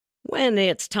When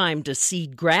it's time to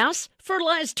seed grass,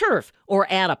 fertilize turf, or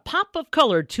add a pop of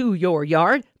color to your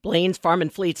yard, Blaine's Farm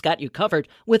and Fleet's got you covered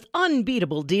with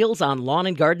unbeatable deals on lawn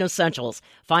and garden essentials.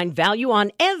 Find value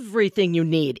on everything you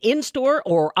need in-store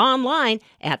or online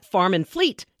at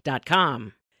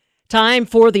farmandfleet.com. Time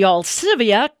for the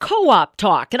Alcivia Co-op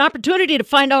Talk, an opportunity to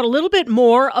find out a little bit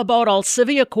more about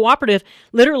Alcivia Cooperative,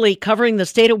 literally covering the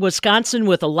state of Wisconsin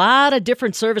with a lot of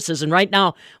different services. And right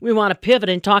now, we want to pivot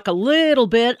and talk a little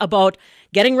bit about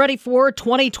getting ready for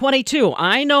 2022.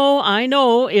 I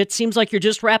know, it seems like you're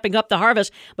just wrapping up the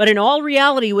harvest, but in all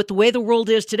reality, with the way the world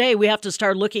is today, we have to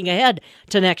start looking ahead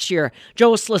to next year.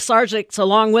 Joe Slesarczyk's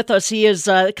along with us. He is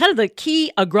kind of the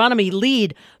key agronomy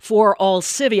lead for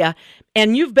Alcivia.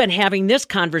 And you've been having this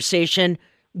conversation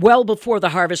well before the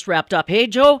harvest wrapped up. Hey,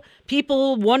 Joe,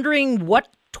 people wondering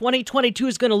what 2022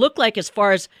 is going to look like as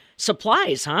far as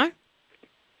supplies, huh?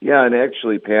 Yeah, and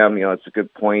actually, Pam, it's a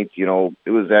good point. It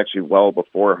was actually well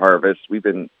before harvest. We've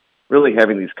been really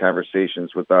having these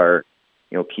conversations with our,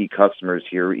 key customers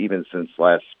here, even since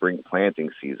last spring planting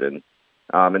season.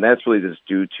 And that's really just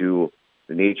due to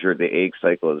the nature of the egg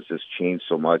cycle has just changed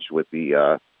so much with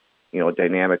the,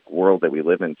 dynamic world that we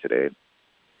live in today.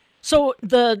 So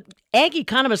the ag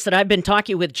economists that I've been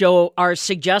talking with, Joe, are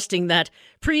suggesting that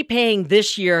prepaying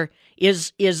this year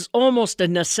is almost a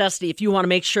necessity if you want to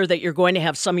make sure that you're going to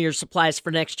have some of your supplies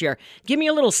for next year. Give me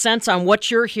a little sense on what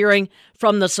you're hearing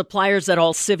from the suppliers that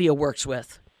Alcivia works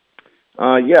with.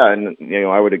 I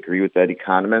would agree with that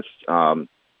economist.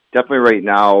 Definitely right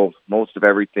now, most of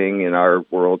everything in our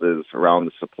world is around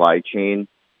the supply chain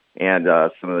and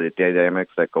some of the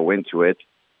dynamics that go into it.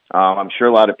 I'm sure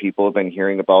a lot of people have been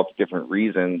hearing about the different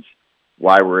reasons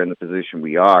why we're in the position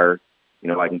we are.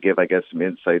 I can give, some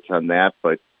insights on that.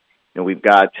 But, we've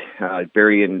got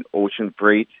varying ocean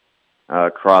freight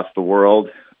across the world,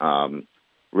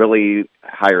 really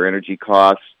higher energy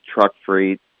costs, truck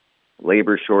freight,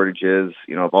 labor shortages,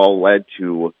 have all led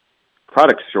to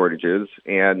product shortages.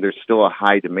 And there's still a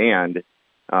high demand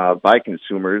by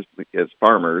consumers as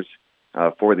farmers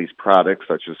for these products,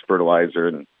 such as fertilizer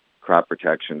and crop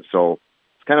protection. So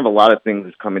it's kind of a lot of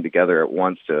things coming together at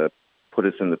once to put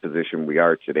us in the position we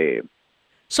are today.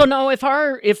 So now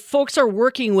if folks are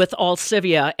working with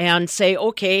Alcivia and say,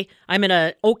 okay, I'm in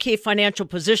a okay financial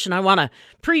position, I want to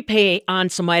prepay on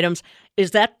some items,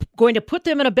 is that going to put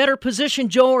them in a better position,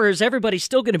 Joe, or is everybody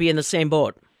still going to be in the same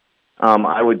boat?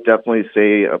 I would definitely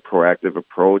say a proactive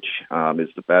approach is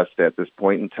the best at this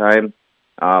point in time.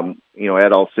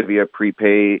 At Alcivia,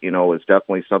 prepay, is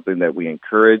definitely something that we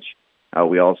encourage.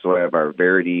 We also have our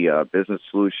Verity Business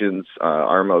Solutions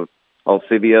arm of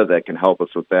Alcivia that can help us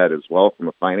with that as well from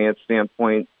a finance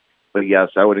standpoint. But yes,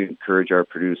 I would encourage our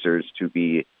producers to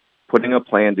be putting a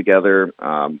plan together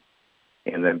and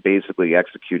then basically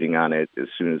executing on it as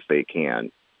soon as they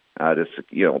can to,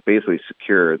 basically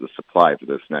secure the supply for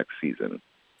this next season.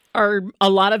 Are a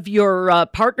lot of your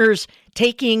partners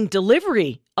taking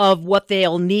delivery of what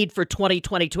they'll need for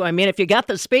 2022? I mean, if you got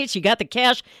the space, you got the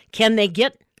cash, can they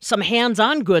get some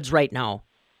hands-on goods right now?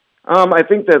 I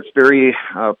think that's very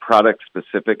product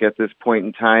specific at this point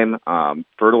in time.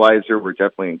 Fertilizer, we're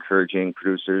definitely encouraging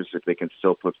producers, if they can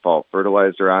still put fall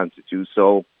fertilizer on, to do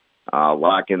so.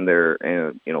 Lock in their,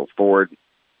 forward,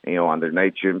 on their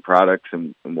nitrogen products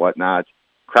and whatnot.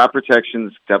 Crop protection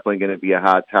is definitely going to be a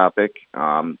hot topic.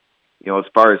 As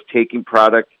far as taking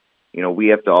product, we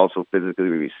have to also physically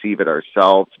receive it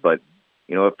ourselves. But,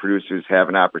 if producers have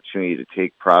an opportunity to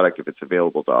take product, if it's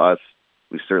available to us,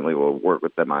 we certainly will work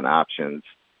with them on options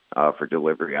for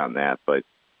delivery on that. But,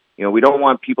 we don't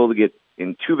want people to get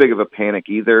in too big of a panic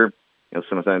either.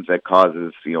 Sometimes that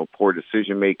causes, poor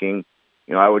decision making.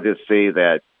 I would just say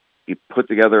that you put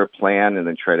together a plan and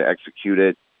then try to execute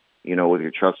it, with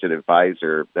your trusted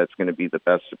advisor. That's going to be the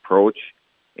best approach.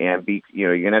 And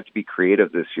you're going to have to be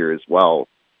creative this year as well.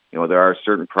 There are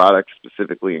certain products,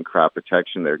 specifically in crop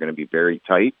protection, that are going to be very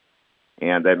tight,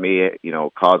 and that may,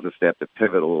 cause us to have to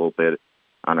pivot a little bit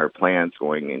on our plans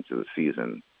going into the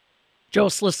season. Joe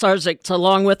Slesarczyk's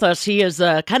along with us. He is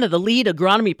kind of the lead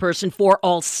agronomy person for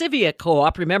Alcivia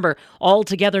Co-op. Remember, all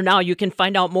together now, you can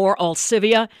find out more,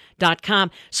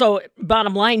 alcivia.com. So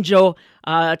bottom line, Joe,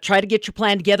 try to get your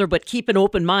plan together, but keep an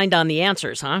open mind on the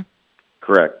answers, huh?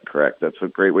 Correct. That's a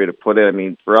great way to put it. I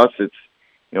mean, for us, it's,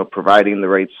 providing the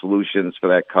right solutions for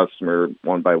that customer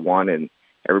one by one, and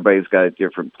everybody's got a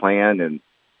different plan, and,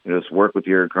 just work with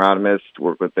your agronomist,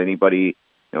 work with anybody,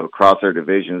 across our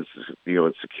divisions,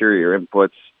 secure your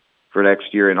inputs for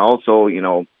next year. And also,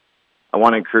 I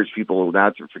want to encourage people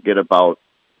not to forget about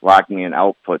locking in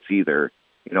outputs either.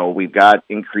 We've got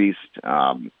increased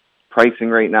pricing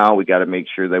right now. We got to make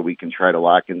sure that we can try to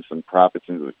lock in some profits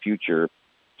into the future.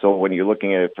 So when you're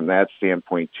looking at it from that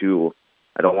standpoint too,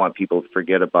 I don't want people to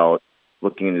forget about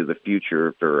looking into the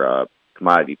future for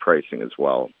commodity pricing as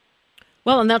well.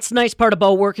 Well, and that's the nice part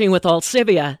about working with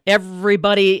Alcivia.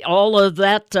 Everybody, all of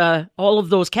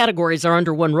those categories are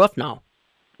under one roof now.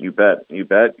 You bet.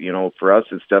 For us,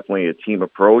 it's definitely a team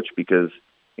approach because,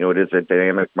 it is a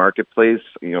dynamic marketplace.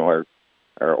 Our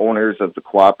owners of the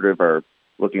cooperative are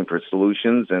looking for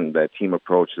solutions, and that team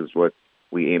approach is what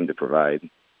we aim to provide.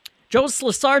 Joe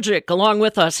Slusarczyk along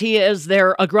with us. He is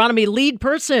their agronomy lead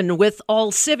person with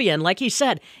Alcivia. And like he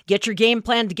said, get your game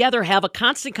plan together, have a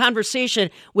constant conversation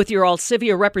with your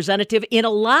Alcivia representative in a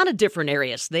lot of different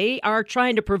areas. They are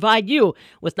trying to provide you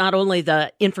with not only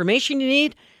the information you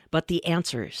need, but the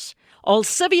answers.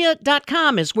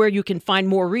 Alcivia.com is where you can find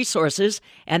more resources,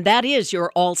 and that is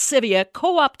your Alcivia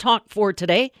Co-op Talk for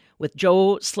today with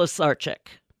Joe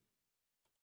Slusarczyk.